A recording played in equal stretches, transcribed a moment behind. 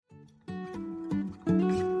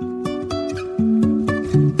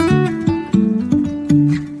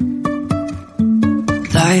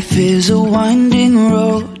Life is a winding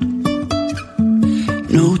road,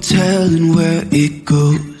 no telling where it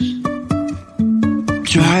goes.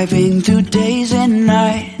 Driving through days and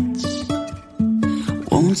nights,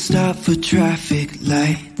 won't stop for traffic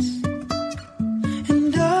lights.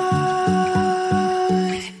 And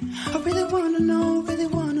I really wanna know.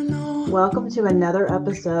 Welcome to another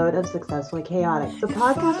episode of Successfully Chaotic, the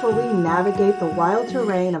podcast where we navigate the wild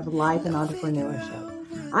terrain of life and entrepreneurship.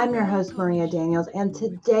 I'm your host, Maria Daniels, and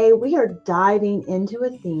today we are diving into a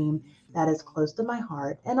theme that is close to my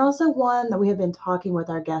heart and also one that we have been talking with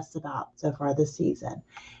our guests about so far this season,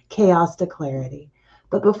 chaos to clarity.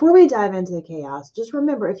 But before we dive into the chaos, just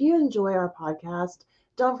remember, if you enjoy our podcast,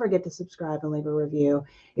 don't forget to subscribe and leave a review.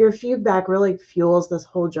 Your feedback really fuels this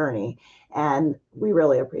whole journey, and we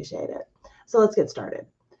really appreciate it. So let's get started.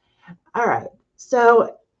 All right.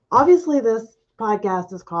 So obviously this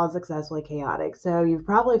podcast is called Successfully Chaotic. So you've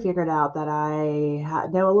probably figured out that I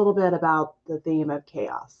know a little bit about the theme of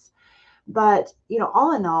chaos. But,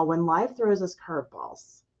 all in all, when life throws us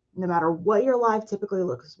curveballs, no matter what your life typically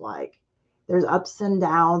looks like, there's ups and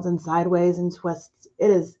downs and sideways and twists. It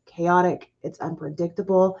is chaotic. It's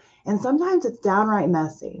unpredictable. And sometimes it's downright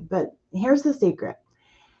messy. But here's the secret.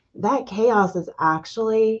 That chaos is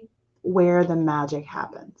actually where the magic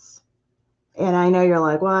happens. And I know you're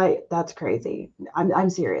like, well, that's crazy. I'm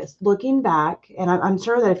serious. Looking back, and I'm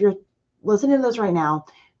sure that if you're listening to this right now,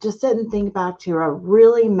 just sit and think back to a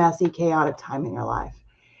really messy, chaotic time in your life.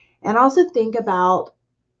 And also think about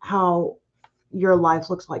how your life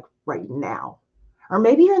looks like right now. Or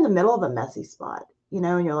maybe you're in the middle of a messy spot, and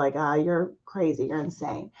you're like, you're crazy, you're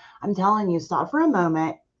insane. I'm telling you, stop for a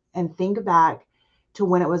moment and think back to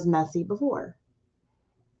when it was messy before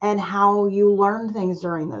and how you learned things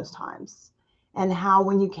during those times. And how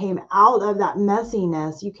when you came out of that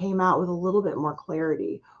messiness, you came out with a little bit more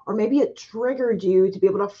clarity. Or maybe it triggered you to be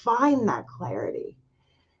able to find that clarity.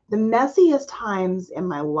 The messiest times in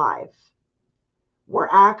my life were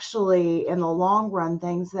actually, in the long run,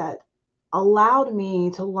 things that allowed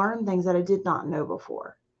me to learn things that I did not know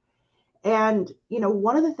before. And,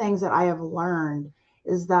 one of the things that I have learned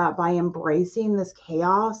is that by embracing this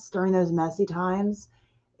chaos during those messy times,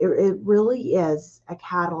 it really is a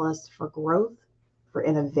catalyst for growth, for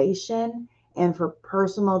innovation, and for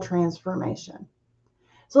personal transformation.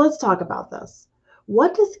 So let's talk about this.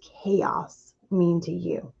 What does chaos mean to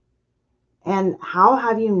you? And how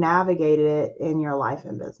have you navigated it in your life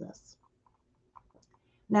and business?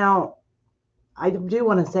 Now, I do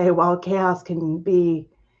want to say, while chaos can be,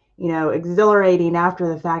 exhilarating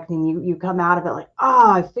after the fact, and you come out of it like,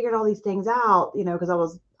 I figured all these things out,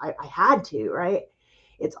 because I had to, right?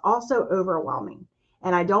 It's also overwhelming.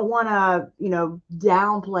 And I don't want to,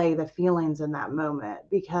 downplay the feelings in that moment,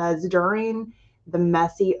 because during the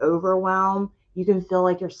messy overwhelm, you can feel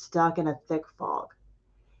like you're stuck in a thick fog,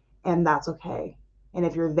 and that's okay. And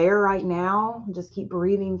if you're there right now, just keep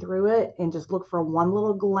breathing through it and just look for one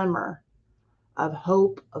little glimmer of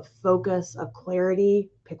hope, of focus, of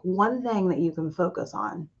clarity. Pick one thing that you can focus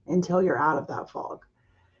on until you're out of that fog.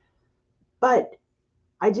 But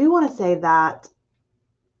I do want to say that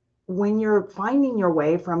when you're finding your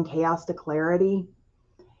way from chaos to clarity,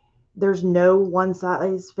 there's no one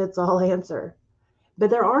size fits all answer, but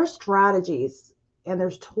there are strategies and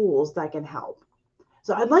there's tools that can help.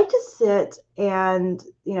 So I'd like to sit and,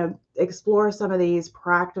 explore some of these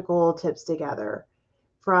practical tips together,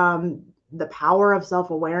 from the power of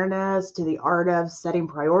self-awareness to the art of setting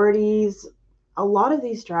priorities. A lot of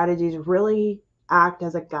these strategies really act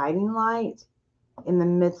as a guiding light in the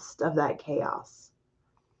midst of that chaos.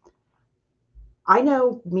 I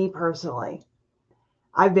know me personally,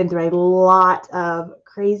 I've been through a lot of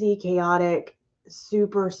crazy, chaotic,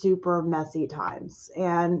 super, super messy times.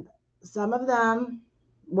 And some of them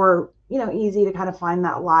were, easy to kind of find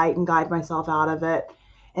that light and guide myself out of it.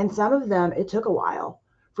 And some of them, it took a while.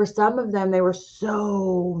 For some of them, they were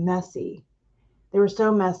so messy. They were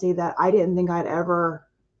so messy that I didn't think I'd ever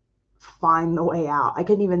find the way out. I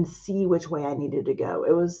couldn't even see which way I needed to go.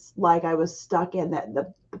 It was like I was stuck in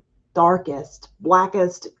the darkest,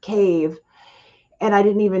 blackest cave, and I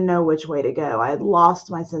didn't even know which way to go. I had lost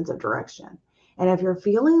my sense of direction. And if you're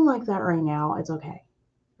feeling like that right now, it's okay,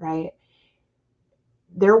 right?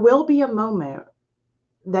 There will be a moment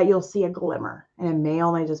that you'll see a glimmer, and it may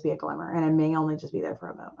only just be a glimmer, and it may only just be there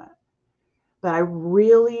for a moment. But I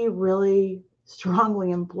really, really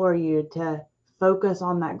strongly implore you to focus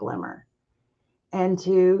on that glimmer and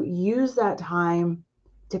to use that time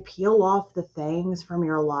to peel off the things from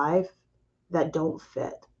your life that don't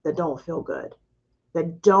fit, that don't feel good,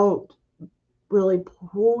 that don't really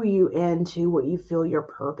pull you into what you feel your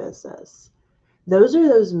purpose is. Those are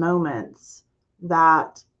those moments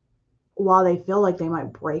that, while they feel like they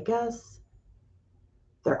might break us,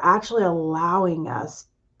 they're actually allowing us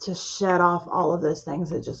to shed off all of those things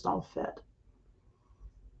that just don't fit.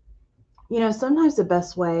 Sometimes the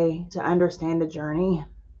best way to understand a journey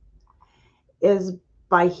is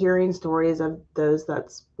by hearing stories of those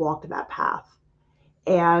that's walked that path.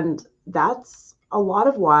 And that's a lot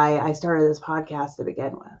of why I started this podcast to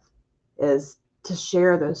begin with, is to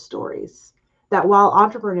share those stories. That while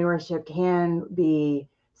entrepreneurship can be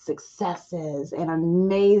successes and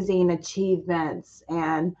amazing achievements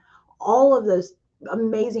and all of those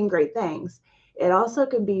amazing, great things, it also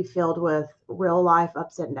can be filled with real life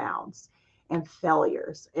ups and downs and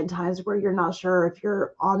failures, and times where you're not sure if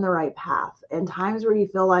you're on the right path, and times where you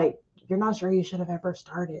feel like you're not sure you should have ever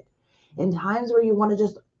started, and times where you want to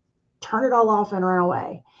just turn it all off and run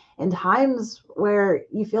away, and times where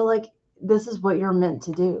you feel like this is what you're meant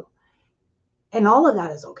to do. And all of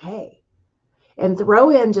that is okay. And throw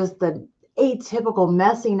in just the atypical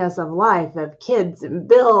messiness of life, of kids and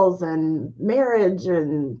bills and marriage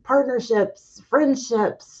and partnerships,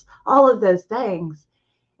 friendships, all of those things.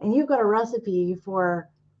 And you've got a recipe for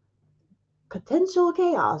potential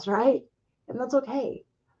chaos, right? And that's okay.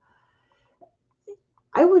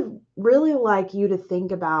 I would really like you to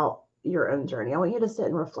think about your own journey. I want you to sit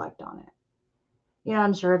and reflect on it.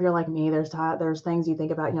 I'm sure if you're like me, there's things you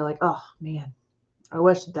think about and you're like, oh man, I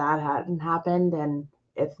wish that hadn't happened. And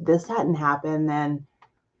if this hadn't happened, then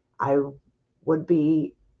I would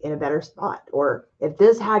be in a better spot. Or if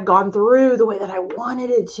this had gone through the way that I wanted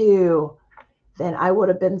it to, then I would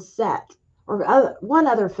have been set. Or one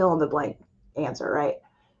other fill in the blank answer, right?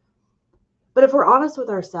 But if we're honest with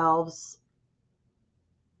ourselves,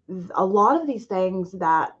 a lot of these things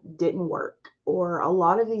that didn't work, or a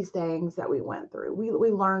lot of these things that we went through, we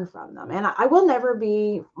learned from them. And I will never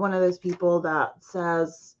be one of those people that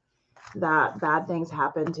says that bad things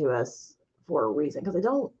happen to us for a reason, because I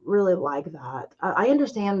don't really like that. I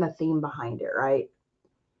understand the theme behind it, right?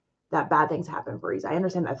 That bad things happen for a reason. I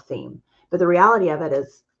understand that theme. But the reality of it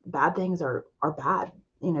is bad things are bad.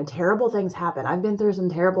 Terrible things happen. I've been through some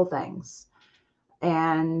terrible things.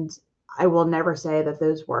 And I will never say that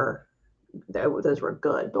those were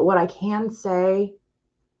good. But what I can say,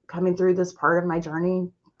 coming through this part of my journey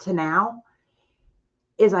to now,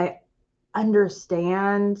 is I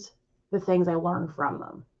understand the things I learned from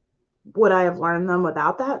them. Would I have learned them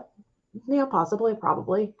without that? Yeah, possibly,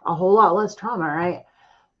 probably. A whole lot less trauma, right?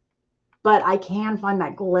 But I can find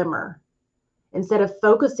that glimmer. Instead of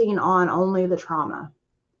focusing on only the trauma,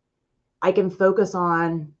 I can focus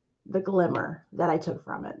on the glimmer that I took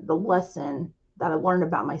from it, the lesson that I learned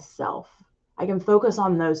about myself. I can focus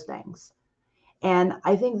on those things. And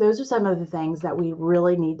I think those are some of the things that we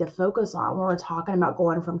really need to focus on when we're talking about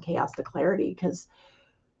going from chaos to clarity, because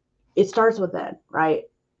it starts with it, right?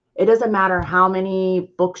 It doesn't matter how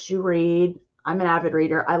many books you read. I'm an avid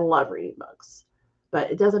reader. I love reading books. But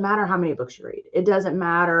it doesn't matter how many books you read. It doesn't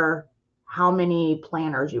matter how many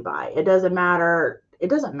planners you buy. It doesn't matter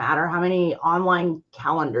how many online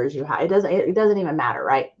calendars you have. It doesn't even matter,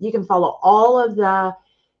 right? You can follow all of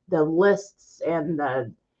the lists and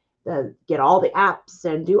the get all the apps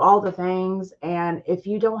and do all the things. And if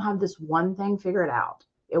you don't have this one thing figured out,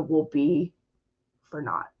 it will be for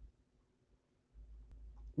naught.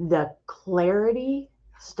 The clarity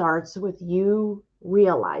starts with you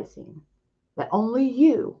realizing that only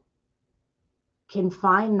you can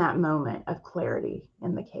find that moment of clarity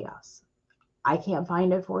in the chaos. I can't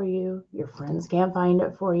find it for you. Your friends can't find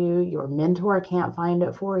it for you. Your mentor can't find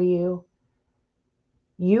it for you.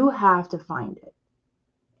 You have to find it.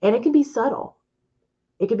 And it can be subtle.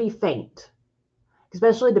 It can be faint,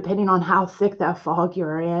 especially depending on how thick that fog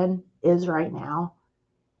you're in is right now.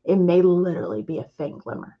 It may literally be a faint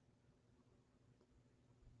glimmer.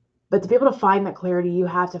 But to be able to find that clarity, you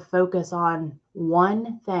have to focus on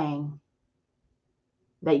one thing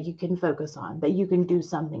that you can focus on, that you can do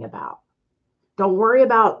something about. Don't worry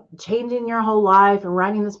about changing your whole life and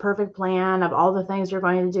writing this perfect plan of all the things you're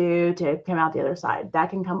going to do to come out the other side. That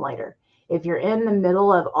can come later. If you're in the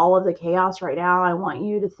middle of all of the chaos right now, I want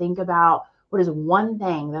you to think about what is one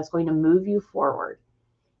thing that's going to move you forward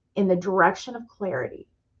in the direction of clarity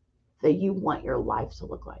that you want your life to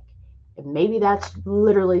look like. And maybe that's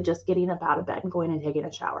literally just getting up out of bed and going and taking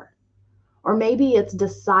a shower. Or maybe it's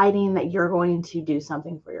deciding that you're going to do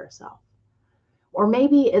something for yourself. Or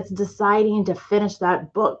maybe it's deciding to finish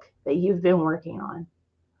that book that you've been working on.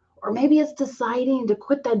 Or maybe it's deciding to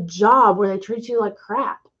quit that job where they treat you like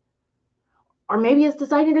crap. Or maybe it's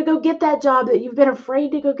deciding to go get that job that you've been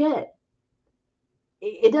afraid to go get.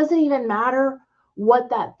 It doesn't even matter what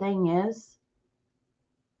that thing is.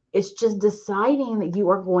 It's just deciding that you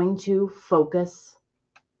are going to focus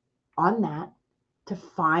on that to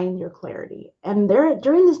find your clarity. And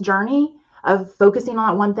during this journey of focusing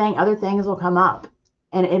on one thing, other things will come up,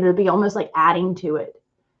 and it'll be almost like adding to it.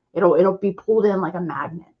 It'll be pulled in like a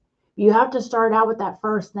magnet. You have to start out with that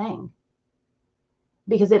first thing,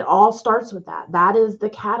 because it all starts with that. That is the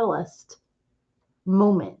catalyst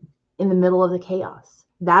moment in the middle of the chaos.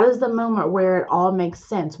 That is the moment where it all makes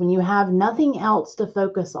sense. When you have nothing else to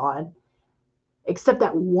focus on except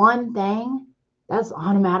that one thing, that's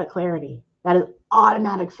automatic clarity. That is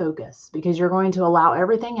automatic focus, because you're going to allow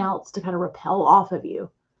everything else to kind of repel off of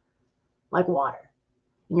you like water.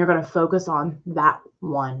 And you're going to focus on that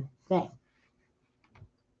one thing.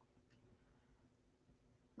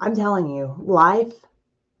 I'm telling you, life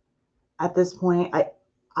at this point,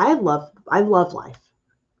 I love life.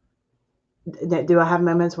 Do I have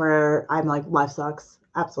moments where I'm like, life sucks?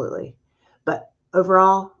 Absolutely. But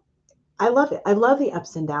overall, I love it. I love the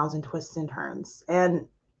ups and downs and twists and turns. And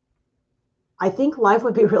I think life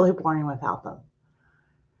would be really boring without them.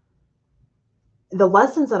 The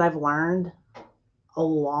lessons that I've learned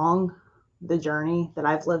along the journey that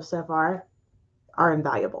I've lived so far are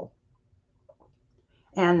invaluable.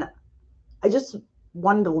 And I just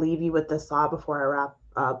wanted to leave you with this thought before I wrap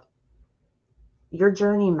up. Your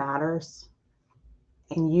journey matters,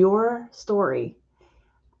 and your story,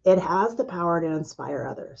 it has the power to inspire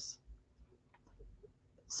others.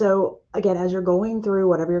 So again, as you're going through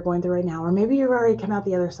whatever you're going through right now, or maybe you've already come out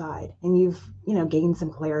the other side and you've, gained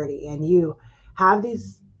some clarity, and you have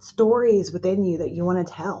these stories within you that you want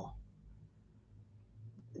to tell,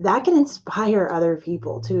 that can inspire other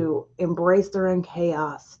people to embrace their own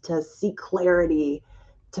chaos, to seek clarity,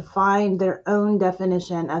 to find their own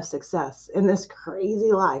definition of success in this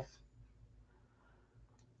crazy life.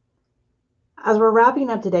 As we're wrapping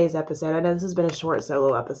up today's episode, I know this has been a short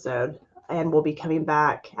solo episode, and we'll be coming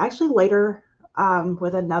back actually later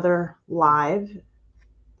with another live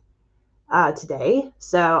today.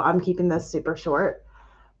 So I'm keeping this super short,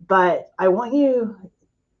 but I want you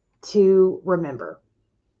to remember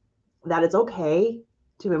that it's okay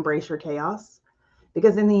to embrace your chaos,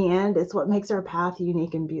 because in the end, it's what makes our path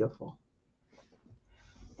unique and beautiful.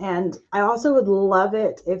 And I also would love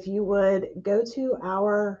it if you would go to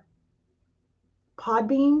our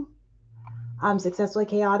Podbean, Successfully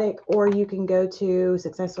Chaotic, or you can go to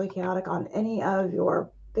Successfully Chaotic on any of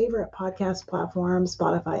your favorite podcast platforms,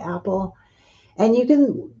 Spotify, Apple, and you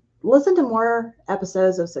can listen to more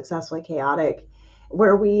episodes of Successfully Chaotic,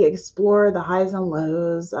 where we explore the highs and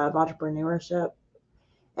lows of entrepreneurship.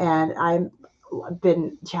 And I've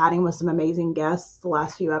been chatting with some amazing guests the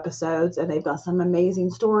last few episodes, and they've got some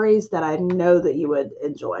amazing stories that I know that you would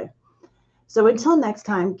enjoy. So until next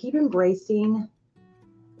time, keep embracing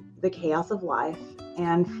the chaos of life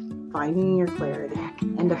and finding your clarity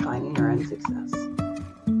and defining your own success.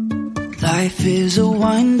 Life is a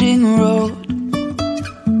winding road,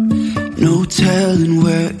 no telling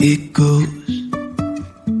where it goes.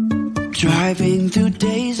 Driving through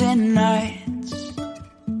days and nights,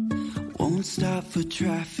 won't stop for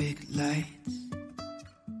traffic lights.